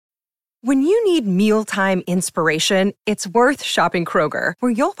When you need mealtime inspiration, it's worth shopping Kroger,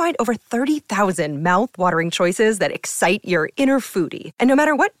 where you'll find over 30,000 mouth-watering choices that excite your inner foodie. And no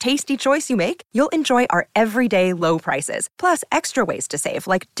matter what tasty choice you make, you'll enjoy our everyday low prices, plus extra ways to save,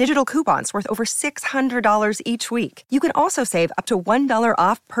 like digital coupons worth over $600 each week. You can also save up to $1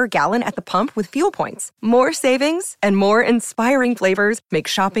 off per gallon at the pump with fuel points. More savings and more inspiring flavors make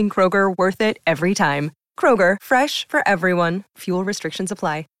shopping Kroger worth it every time. Kroger, fresh for everyone. Fuel restrictions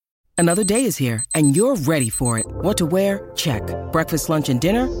apply. Another day is here, and you're ready for it. What to wear? Check. Breakfast, lunch, and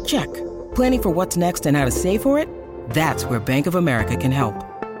dinner? Check. Planning for what's next and how to save for it? That's where Bank of America can help.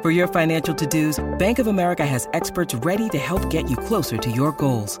 For your financial to-dos, Bank of America has experts ready to help get you closer to your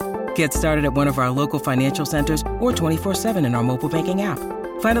goals. Get started at one of our local financial centers or 24/7 in our mobile banking app.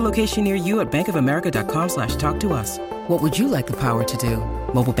 Find a location near you at bankofamerica.com/talktous. What would you like the power to do?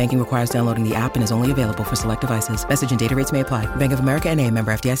 Mobile banking requires downloading the app and is only available for select devices. Message and data rates may apply. Bank of America N.A.,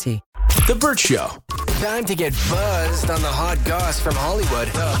 member FDIC. The Burt Show. Time to get buzzed on the hot goss from Hollywood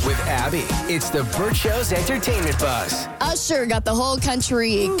with Abby. It's the Burt Show's entertainment buzz. Usher got the whole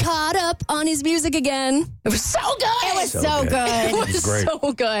country caught up on his music again. It was so good. It was so good. It was great.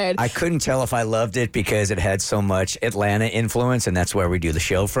 so good. I couldn't tell if I loved it because it had so much Atlanta influence, and that's where we do the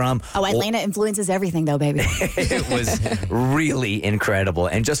show from. Oh, Atlanta influences everything, though, baby. It was really incredible.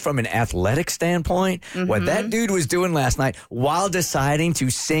 And just from an athletic standpoint, what that dude was doing last night while deciding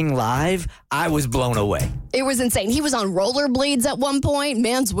to sing live, I was blown away. It was insane. He was on rollerblades at one point.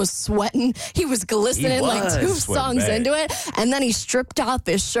 Mans was sweating. He was glistening like 2 songs into it. And then he stripped off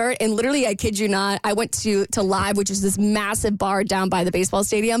his shirt. And literally, I kid you not, I went to Live, which is this massive bar down by the baseball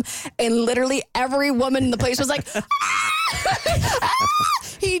stadium. And literally every woman in the place was like,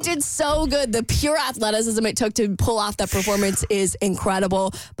 He did so good. The pure athleticism it took to pull off that performance is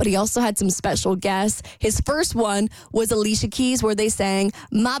incredible. But he also had some special guests. His first one was Alicia Keys, where they sang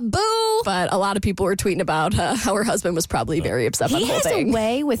 "My Boo." But a lot of people were tweeting about how her husband was probably very upset by the whole thing. He has a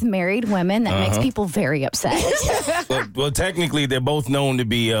way with married women that makes people very upset. Well, technically, they're both known to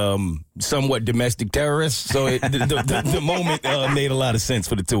be somewhat domestic terrorists. So the moment made a lot of sense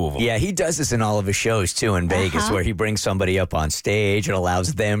for the two of them. Yeah, he does this in all of his shows, too, in Vegas, where he brings somebody up on stage and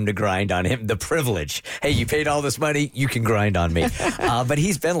allows them to grind on him. The privilege. Hey, you paid all this money, you can grind on me. But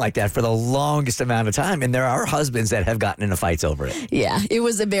he's been like that for the longest amount of time, and there are husbands that have gotten into fights over it. Yeah, it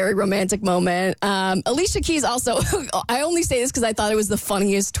was a very romantic moment. Alicia Keys also, I only say this because I thought it was the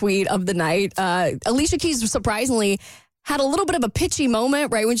funniest tweet of the night. Alicia Keys, surprisingly, had a little bit of a pitchy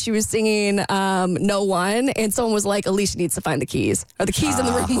moment right when she was singing No One, and someone was like, Alicia needs to find the keys. Or the keys in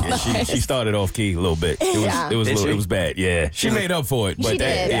the room. Yeah, she started off key a little bit. It was bad, yeah. She made up for it, but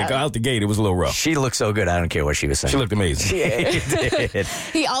out the gate, it was a little rough. She looked so good, I don't care what she was saying. She looked amazing. Yeah, she did.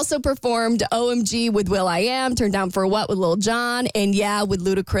 He also performed OMG with will.i.am, Turned Down for What with Lil Jon, and Yeah with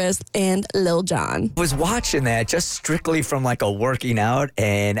Ludacris and Lil Jon. I was watching that just strictly from like a working out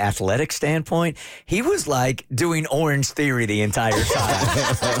and athletic standpoint. He was like doing Orange Theory the entire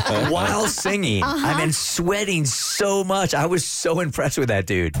time while singing. I mean, sweating so much. I was so impressed with that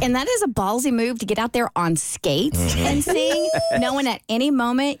dude. And that is a ballsy move to get out there on skates and sing, knowing at any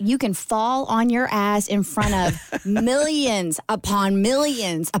moment you can fall on your ass in front of millions upon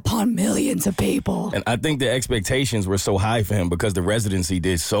millions upon millions of people. And I think the expectations were so high for him because the residency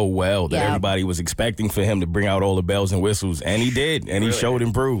did so well that everybody was expecting for him to bring out all the bells and whistles. And he did. And he showed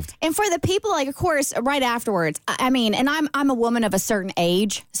improved. And for the people, like, of course, right afterwards, I mean, and I'm a woman of a certain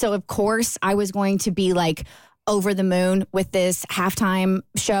age, so of course I was going to be like over the moon with this halftime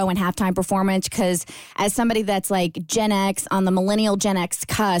show and halftime performance, because as somebody that's like Gen X, on the millennial Gen X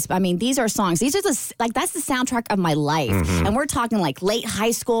cusp, I mean, these are songs. These are that's the soundtrack of my life. And we're talking like late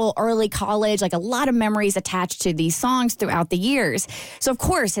high school, early college, like a lot of memories attached to these songs throughout the years. So of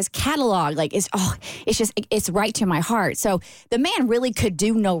course his catalog it's right to my heart. So the man really could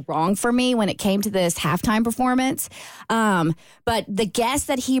do no wrong for me when it came to this halftime performance. But the guests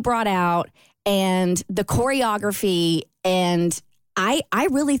that he brought out and the choreography, and I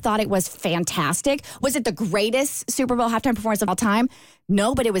really thought it was fantastic. Was it the greatest Super Bowl halftime performance of all time?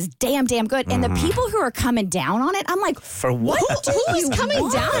 No, but it was damn good. And the people who are coming down on it, I'm like, for what? Who is coming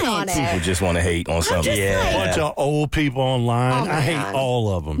down on it? People just want to hate on something. A bunch of old people online. I hate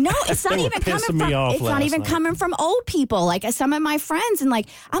all of them. No, it's not even coming from old people. Like some of my friends, and like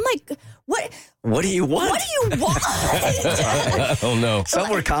I'm like, what do you want? What do you want? I don't know. Some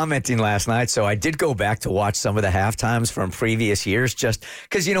were commenting last night, so I did go back to watch some of the halftimes from previous years, just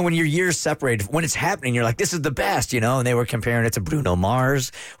because, when your years separated, when it's happening, you're like, this is the best, and they were comparing it to Bruno Mars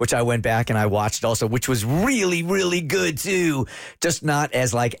Stars, which I went back and I watched also, which was really, really good too. Just not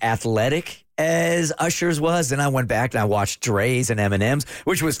as like athletic as Usher's was. And I went back and I watched Dre's and Eminem's,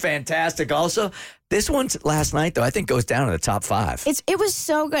 which was fantastic also. This one last night, though, I think goes down in the top 5. It was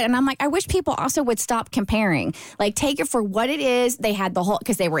so good. And I'm like, I wish people also would stop comparing. Like, take it for what it is. They had the whole,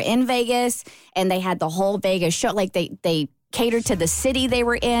 because they were in Vegas and they had the whole Vegas show. Like, they catered to the city they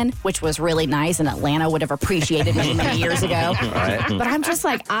were in, which was really nice, and Atlanta would have appreciated many years ago. Right. But I'm just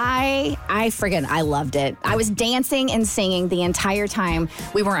like, I loved it. I was dancing and singing the entire time.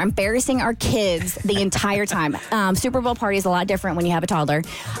 We were embarrassing our kids the entire time. Super Bowl party is a lot different when you have a toddler.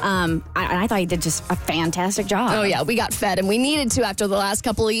 I thought he did just a fantastic job. Oh yeah, we got fed, and we needed to after the last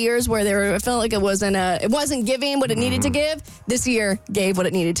couple of years where I felt like it wasn't giving what it needed to give. This year gave what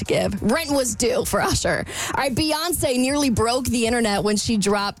it needed to give. Rent was due for Usher. All right, Beyonce nearly broke the internet when she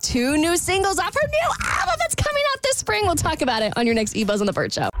dropped 2 new singles off her new album that's coming out this spring. We'll talk about it on your next eBuzz on The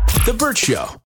Burt Show. The Burt Show.